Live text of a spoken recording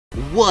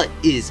What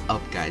is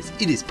up, guys?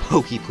 It is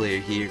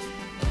PokePlayer here.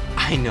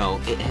 I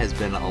know it has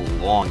been a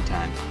long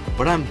time,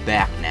 but I'm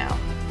back now.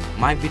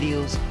 My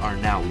videos are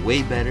now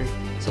way better,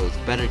 so it's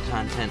better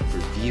content for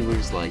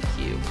viewers like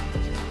you.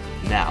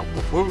 Now,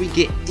 before we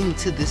get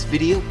into this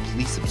video,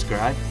 please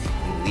subscribe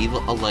and leave a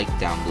like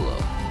down below.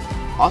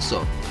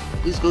 Also,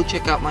 please go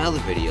check out my other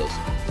videos.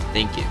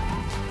 Thank you.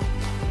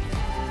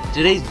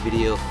 Today's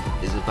video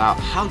is about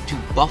how to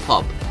buff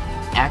up,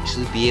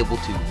 actually be able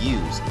to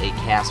use a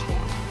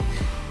Castform.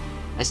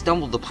 I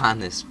stumbled upon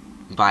this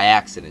by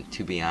accident,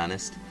 to be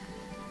honest.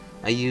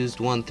 I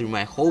used one through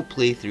my whole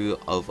playthrough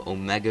of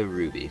Omega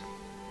Ruby.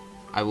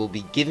 I will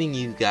be giving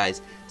you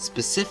guys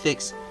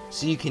specifics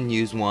so you can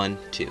use one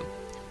too.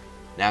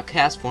 Now,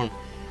 Castform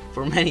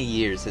for many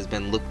years has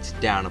been looked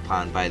down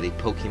upon by the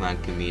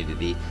Pokemon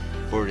community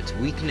for its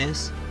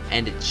weakness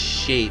and its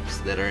shapes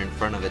that are in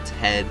front of its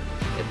head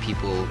that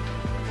people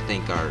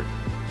think are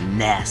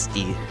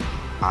nasty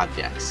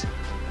objects.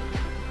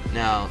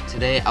 Now,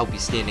 today I'll be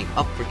standing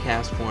up for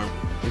Castform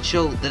and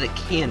show that it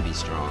can be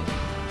strong.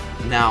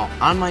 Now,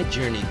 on my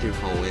journey through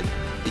Hoenn,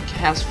 the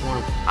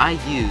Castform I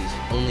used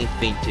only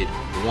fainted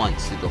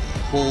once through the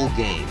whole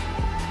game.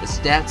 The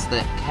stats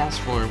that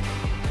Castform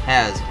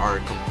has are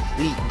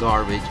complete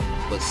garbage,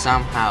 but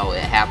somehow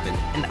it happened,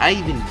 and I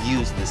even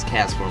used this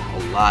Castform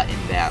a lot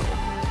in battle.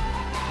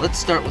 Let's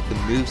start with the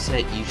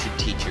moveset you should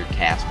teach your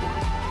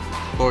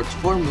Castform. For its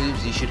 4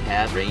 moves, you should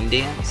have Rain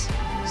Dance,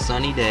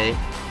 Sunny Day,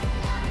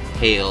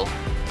 Hail,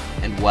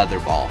 and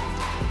Weather Ball.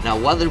 Now,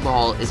 Weather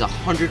Ball is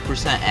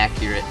 100%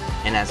 accurate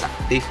and has a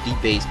 50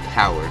 base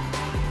power,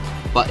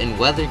 but in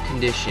weather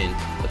condition,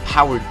 the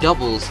power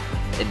doubles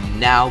and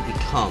now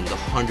becomes a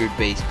 100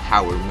 base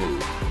power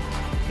move.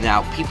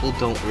 Now, people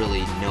don't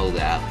really know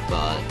that,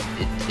 but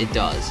it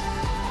does,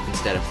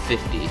 instead of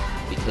 50,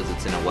 because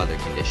it's in a weather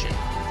condition.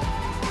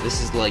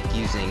 This is like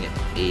using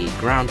a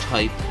ground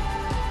type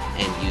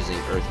and using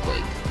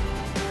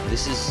Earthquake.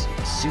 This is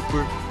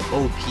super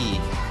OP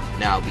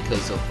now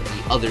because of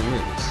the other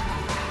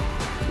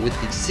moves. With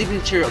the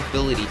signature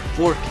ability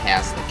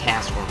Forecast that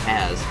Castform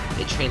has,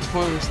 it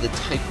transforms the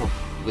type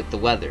with the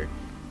weather.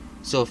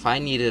 So if I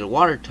needed a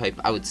water type,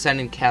 I would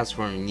send in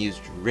Castform and use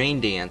Rain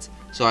Dance,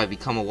 so I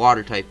become a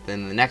water type,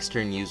 then the next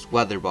turn use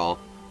Weather Ball,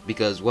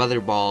 because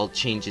Weather Ball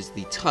changes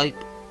the type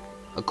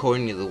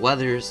according to the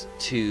weathers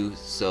too,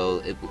 so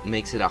it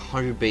makes it a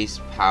 100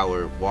 base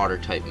power water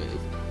type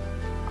move.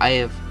 I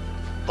have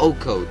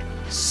O-code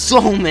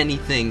so many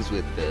things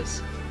with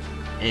this,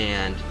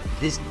 and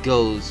this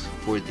goes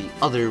for the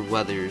other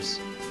weathers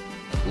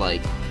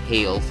like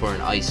Hail for an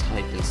ice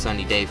type and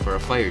Sunny Day for a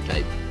fire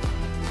type.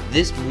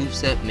 This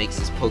moveset makes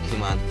this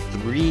Pokemon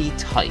 3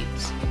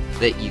 types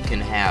that you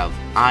can have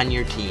on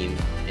your team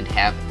and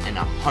have an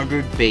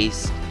 100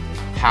 base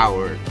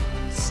power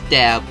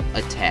stab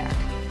attack,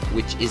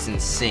 which is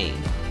insane.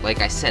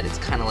 Like I said, it's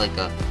kind of like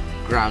a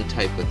ground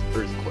type with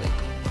Earthquake.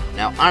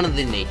 Now, onto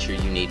the nature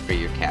you need for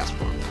your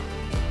Castform.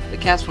 The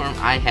Castform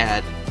I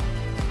had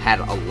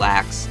a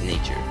lax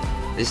nature.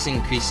 This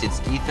increased its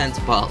defense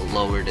but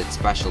lowered its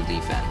special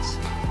defense.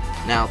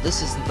 Now,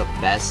 this isn't the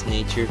best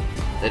nature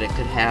that it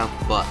could have,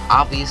 but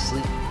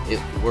obviously it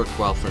worked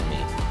well for me.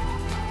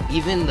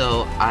 Even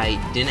though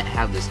I didn't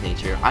have this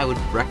nature, I would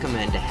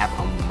recommend to have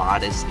a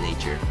modest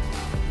nature.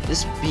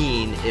 This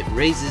being, it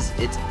raises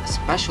its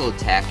special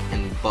attack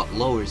but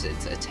lowers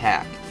its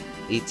attack.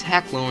 The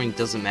attack lowering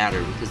doesn't matter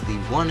because the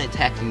one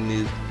attacking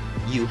move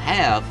you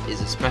have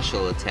is a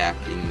special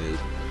attacking move,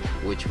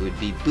 which would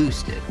be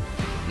boosted.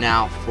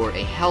 Now, for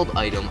a held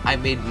item, I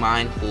made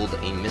mine hold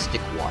a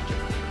Mystic Water.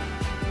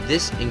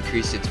 This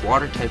increased its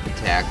water type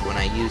attack when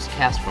I used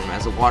Castform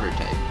as a water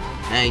type.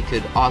 Now you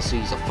could also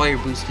use a fire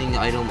boosting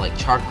item like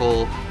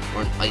Charcoal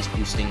or an ice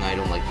boosting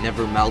item like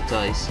Never Melt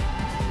Ice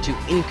to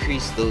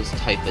increase those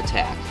type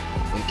attack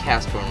when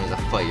Castform is a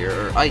fire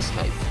or ice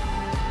type.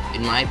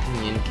 In my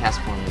opinion,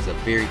 Castform is a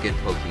very good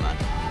Pokemon.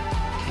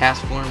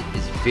 Castform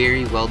is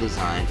very well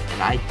designed,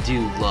 and I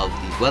do love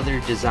the weather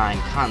design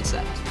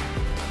concept.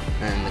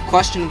 And the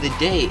question of the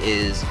day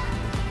is,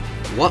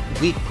 what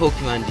weak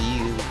Pokemon do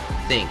you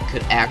think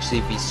could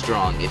actually be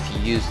strong if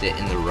you used it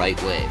in the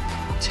right way?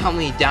 Tell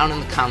me down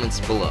in the comments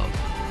below.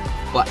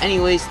 But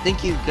anyways,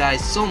 thank you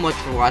guys so much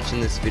for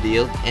watching this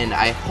video, and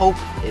I hope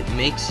it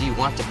makes you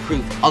want to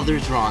prove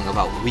others wrong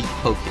about weak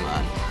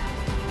Pokemon.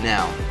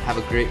 Now, have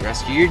a great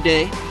rest of your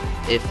day,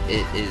 if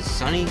it is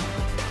sunny,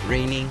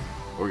 raining,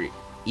 or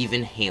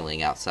even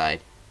hailing outside.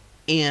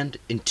 And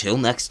until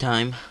next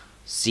time,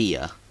 see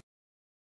ya.